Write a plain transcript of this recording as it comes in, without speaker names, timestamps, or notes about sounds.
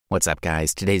What's up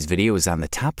guys, today's video is on the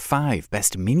top 5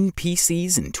 best mini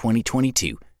PCs in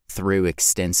 2022. Through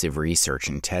extensive research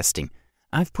and testing,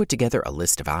 I've put together a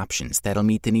list of options that'll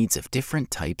meet the needs of different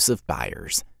types of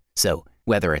buyers. So,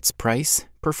 whether it's price,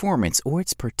 performance, or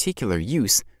its particular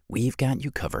use, we've got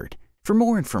you covered. For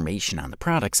more information on the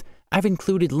products, I've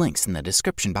included links in the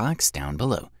description box down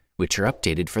below, which are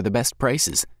updated for the best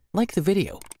prices. Like the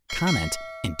video, comment,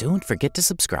 and don't forget to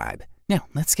subscribe. Now,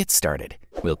 let's get started.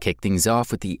 We'll kick things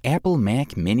off with the Apple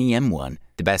Mac Mini M1,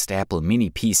 the best Apple mini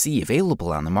PC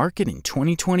available on the market in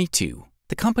 2022.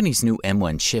 The company's new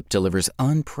M1 chip delivers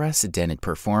unprecedented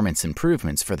performance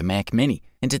improvements for the Mac Mini,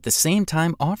 and at the same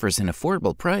time offers an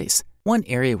affordable price. One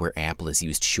area where Apple has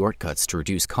used shortcuts to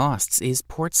reduce costs is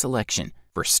port selection.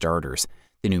 For starters,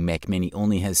 the new Mac Mini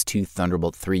only has 2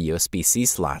 Thunderbolt 3 USB-C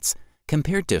slots,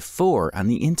 compared to 4 on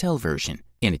the Intel version.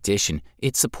 In addition,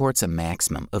 it supports a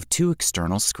maximum of 2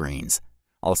 external screens.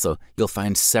 Also, you'll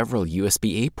find several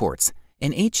USB-A ports,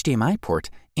 an HDMI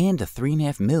port, and a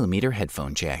 3.5mm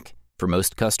headphone jack. For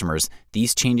most customers,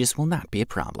 these changes will not be a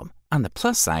problem. On the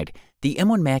plus side, the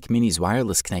M1 Mac Mini's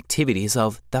wireless connectivity is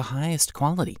of the highest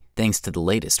quality, thanks to the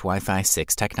latest Wi-Fi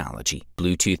 6 technology.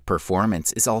 Bluetooth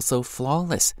performance is also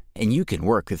flawless, and you can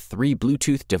work with 3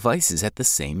 Bluetooth devices at the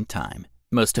same time.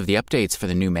 Most of the updates for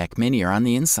the new Mac Mini are on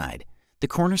the inside. The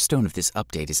cornerstone of this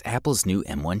update is Apple's new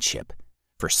M1 chip.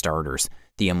 For starters,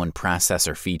 the M1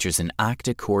 processor features an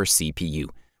octa-core CPU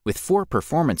with 4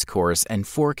 performance cores and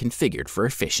 4 configured for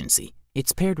efficiency.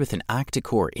 It's paired with an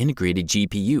octa-core integrated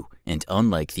GPU, and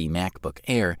unlike the MacBook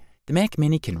Air, the Mac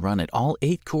Mini can run at all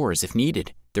 8 cores if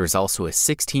needed. There is also a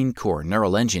 16-core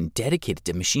neural engine dedicated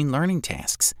to machine learning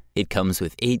tasks. It comes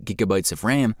with 8 GB of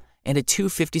RAM and a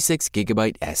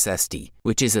 256GB SSD,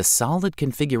 which is a solid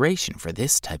configuration for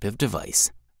this type of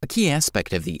device. A key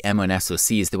aspect of the M1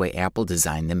 SoC is the way Apple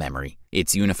designed the memory.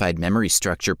 Its unified memory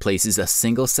structure places a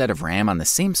single set of RAM on the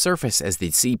same surface as the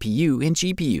CPU and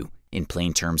GPU. In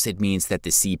plain terms, it means that the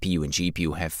CPU and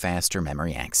GPU have faster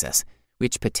memory access,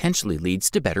 which potentially leads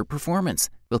to better performance.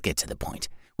 We'll get to the point.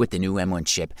 With the new M1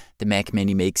 chip, the Mac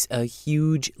Mini makes a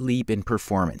huge leap in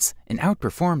performance and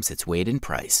outperforms its weight and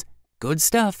price. Good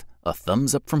stuff. A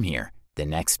thumbs up from here. The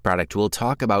next product we'll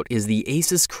talk about is the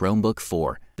Asus Chromebook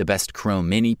 4, the best Chrome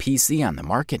mini PC on the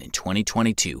market in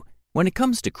 2022. When it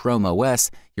comes to Chrome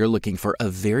OS, you're looking for a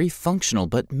very functional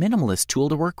but minimalist tool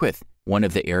to work with. One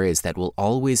of the areas that will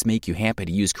always make you happy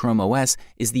to use Chrome OS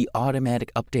is the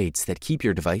automatic updates that keep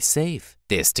your device safe.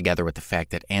 This, together with the fact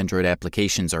that Android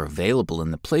applications are available in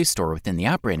the Play Store within the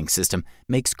operating system,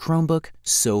 makes Chromebook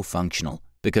so functional.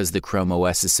 Because the Chrome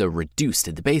OS is so reduced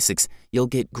to the basics, you'll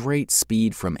get great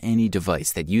speed from any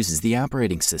device that uses the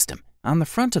operating system. On the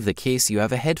front of the case, you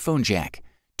have a headphone jack,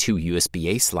 2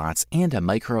 USB-A slots, and a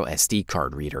micro SD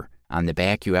card reader. On the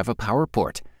back, you have a power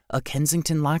port, a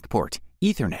Kensington lock port,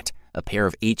 Ethernet, a pair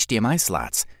of HDMI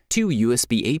slots, 2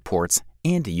 USB-A ports,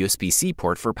 and a USB-C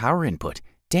port for power input,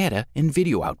 data, and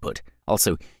video output.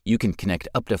 Also, you can connect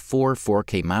up to 4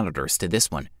 4K monitors to this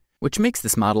one, which makes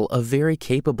this model a very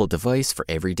capable device for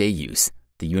everyday use.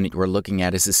 The unit we're looking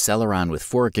at is a Celeron with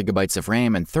 4 GB of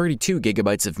RAM and 32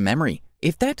 GB of memory.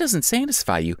 If that doesn't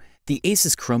satisfy you, the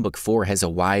Asus Chromebook 4 has a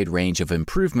wide range of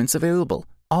improvements available.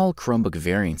 All Chromebook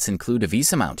variants include a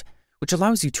VESA mount, which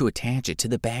allows you to attach it to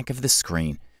the back of the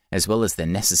screen, as well as the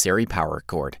necessary power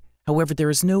cord. However,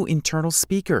 there is no internal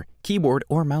speaker, keyboard,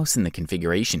 or mouse in the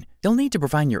configuration. You'll need to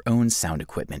provide your own sound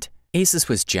equipment. Asus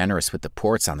was generous with the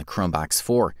ports on the Chromebox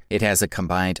 4. It has a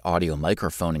combined audio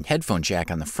microphone and headphone jack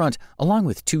on the front, along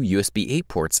with 2 USB-A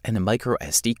ports and a micro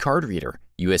SD card reader.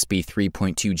 USB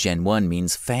 3.2 Gen 1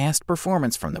 means fast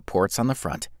performance from the ports on the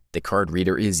front. The card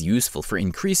reader is useful for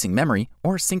increasing memory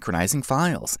or synchronizing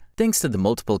files. Thanks to the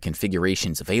multiple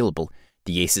configurations available,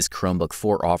 the Asus Chromebook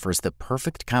 4 offers the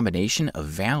perfect combination of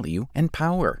value and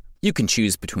power. You can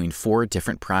choose between 4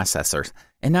 different processors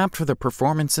and opt for the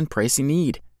performance and price you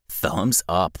need. Thumbs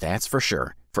up, that's for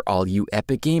sure. For all you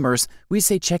epic gamers, we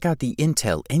say check out the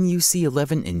Intel NUC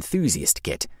 11 Enthusiast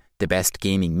Kit, the best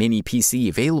gaming mini PC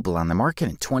available on the market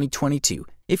in 2022.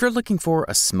 If you're looking for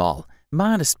a small,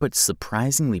 modest but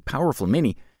surprisingly powerful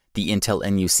mini, the Intel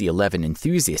NUC 11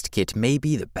 Enthusiast Kit may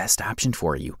be the best option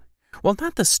for you. While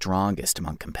not the strongest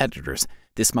among competitors,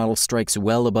 this model strikes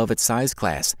well above its size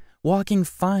class, walking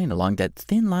fine along that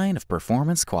thin line of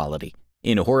performance quality.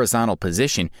 In a horizontal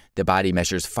position, the body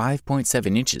measures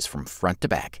 5.7 inches from front to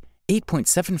back,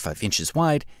 8.75 inches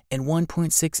wide, and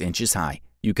 1.6 inches high.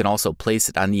 You can also place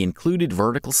it on the included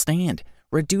vertical stand,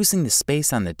 reducing the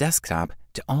space on the desktop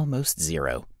to almost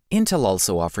 0. Intel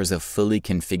also offers a fully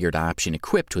configured option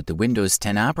equipped with the Windows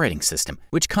 10 operating system,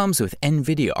 which comes with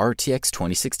NVIDIA RTX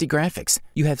 2060 graphics.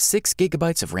 You have 6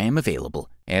 GB of RAM available.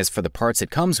 As for the parts it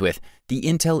comes with, the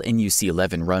Intel NUC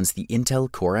 11 runs the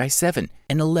Intel Core i7,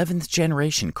 an 11th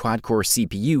generation quad-core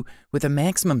CPU with a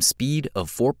maximum speed of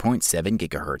 4.7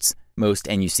 GHz. Most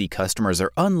NUC customers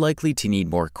are unlikely to need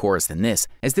more cores than this,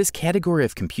 as this category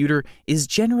of computer is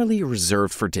generally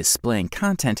reserved for displaying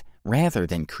content rather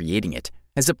than creating it.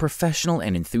 As a professional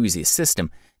and enthusiast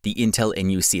system, the Intel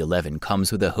NUC 11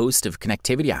 comes with a host of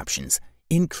connectivity options,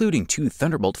 including 2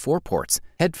 Thunderbolt 4 ports,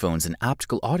 headphones and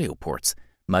optical audio ports,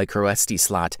 microSD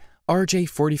slot,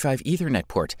 RJ45 Ethernet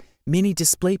port, mini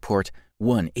display port,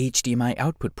 1 HDMI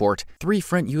output port, 3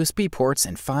 front USB ports,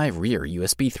 and 5 rear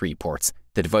USB 3 ports.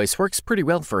 The device works pretty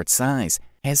well for its size,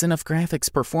 has enough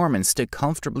graphics performance to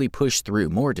comfortably push through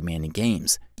more demanding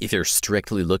games. If you're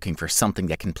strictly looking for something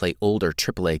that can play older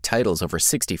AAA titles over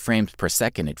 60 frames per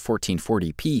second at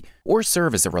 1440p, or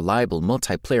serve as a reliable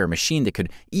multiplayer machine that could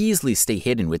easily stay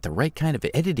hidden with the right kind of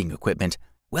editing equipment,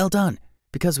 well done,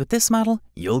 because with this model,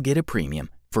 you'll get a premium.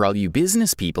 For all you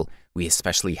business people, we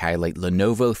especially highlight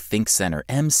Lenovo ThinkCentre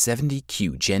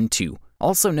M70q Gen 2,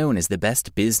 also known as the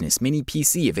best business mini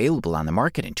PC available on the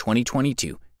market in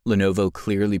 2022. Lenovo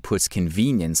clearly puts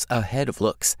convenience ahead of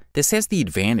looks. This has the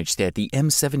advantage that the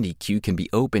M70q can be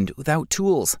opened without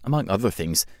tools, among other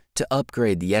things, to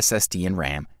upgrade the SSD and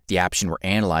RAM. The option we're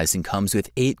analyzing comes with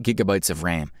 8 GB of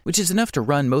RAM, which is enough to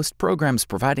run most programs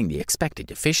providing the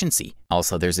expected efficiency.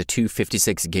 Also, there's a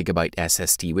 256 GB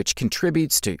SSD which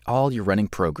contributes to all your running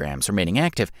programs remaining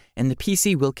active, and the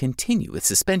PC will continue with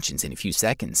suspensions in a few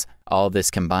seconds. All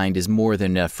this combined is more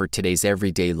than enough for today's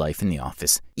everyday life in the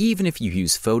office. Even if you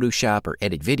use Photoshop or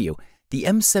edit video, the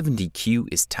M70q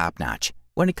is top-notch.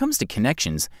 When it comes to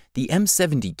connections, the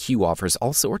M70q offers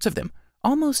all sorts of them.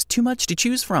 Almost too much to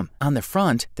choose from. On the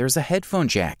front, there's a headphone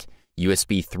jack,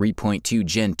 USB 3.2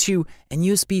 Gen 2, and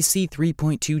USB-C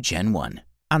 3.2 Gen 1.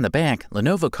 On the back,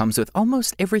 Lenovo comes with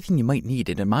almost everything you might need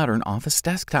in a modern office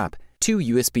desktop. 2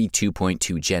 USB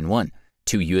 2.2 Gen 1,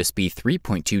 2 USB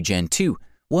 3.2 Gen 2,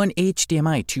 1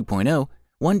 HDMI 2.0,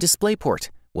 1 DisplayPort,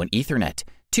 1 Ethernet,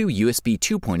 2 USB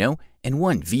 2.0, and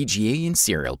 1 VGA and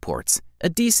serial ports. A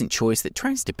decent choice that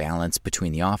tries to balance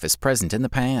between the office present and the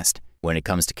past. When it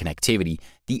comes to connectivity,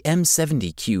 the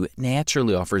M70q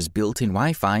naturally offers built-in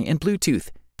Wi-Fi and Bluetooth.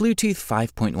 Bluetooth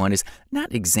 5.1 is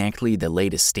not exactly the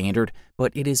latest standard,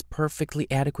 but it is perfectly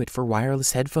adequate for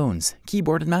wireless headphones,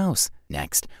 keyboard, and mouse.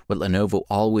 Next, what Lenovo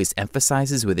always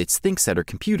emphasizes with its ThinkCentre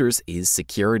computers is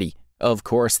security. Of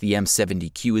course, the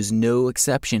M70q is no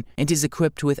exception and is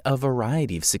equipped with a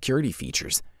variety of security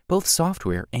features, both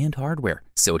software and hardware.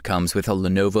 So it comes with a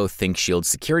Lenovo ThinkShield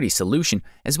security solution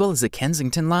as well as a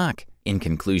Kensington lock. In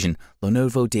conclusion,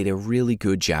 Lenovo did a really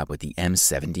good job with the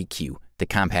M70q. The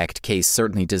compact case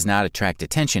certainly does not attract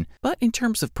attention, but in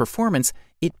terms of performance,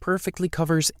 it perfectly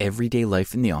covers everyday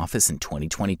life in the office in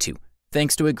 2022.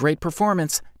 Thanks to a great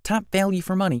performance, top value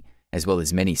for money, as well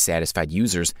as many satisfied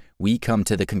users, we come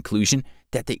to the conclusion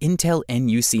that the Intel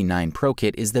NUC 9 Pro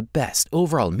Kit is the best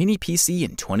overall mini PC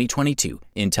in 2022.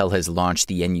 Intel has launched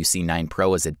the NUC 9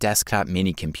 Pro as a desktop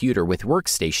mini computer with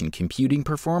workstation computing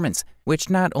performance, which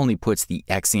not only puts the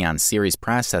Xeon series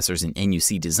processors in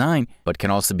NUC design, but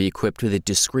can also be equipped with a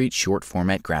discrete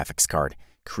short-format graphics card,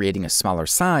 creating a smaller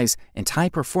size and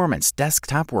high-performance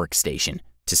desktop workstation.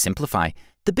 To simplify,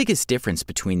 the biggest difference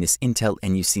between this Intel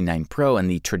NUC 9 Pro and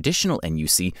the traditional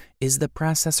NUC is the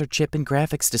processor chip and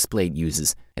graphics display it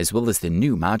uses, as well as the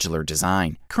new modular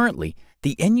design. Currently,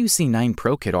 the NUC 9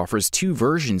 Pro Kit offers 2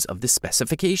 versions of the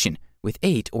specification, with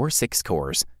 8 or 6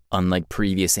 cores. Unlike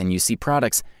previous NUC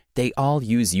products, they all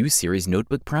use U-series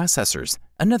notebook processors.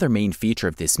 Another main feature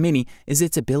of this Mini is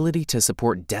its ability to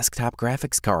support desktop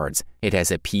graphics cards. It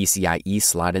has a PCIe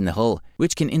slot in the hull,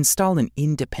 which can install an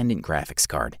independent graphics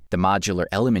card. The modular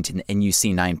element in the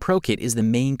NUC 9 Pro Kit is the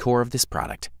main core of this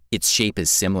product. Its shape is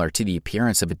similar to the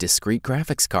appearance of a discrete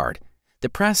graphics card. The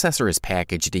processor is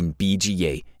packaged in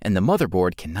BGA, and the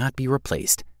motherboard cannot be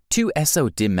replaced. 2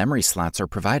 SO-DIMM memory slots are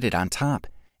provided on top,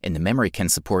 and the memory can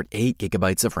support 8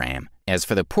 GB of RAM. As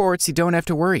for the ports, you don't have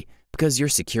to worry, because you're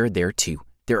secured there too.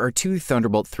 There are 2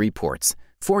 Thunderbolt 3 ports,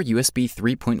 4 USB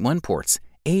 3.1 ports,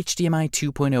 HDMI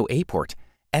 2.0A port,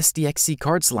 SDXC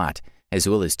card slot, as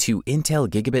well as 2 Intel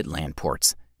Gigabit LAN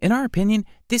ports. In our opinion,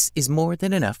 this is more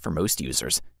than enough for most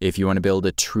users. If you want to build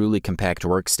a truly compact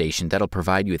workstation that'll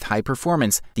provide you with high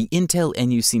performance, the Intel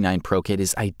NUC 9 Pro Kit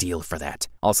is ideal for that.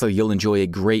 Also, you'll enjoy a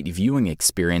great viewing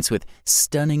experience with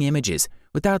stunning images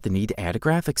without the need to add a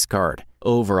graphics card.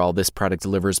 Overall, this product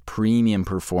delivers premium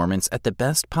performance at the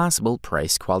best possible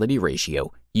price-quality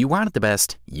ratio. You wanted the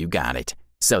best, you got it.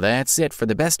 So that's it for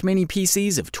the best mini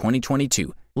PCs of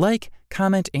 2022. Like,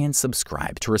 comment, and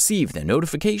subscribe to receive the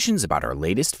notifications about our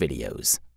latest videos.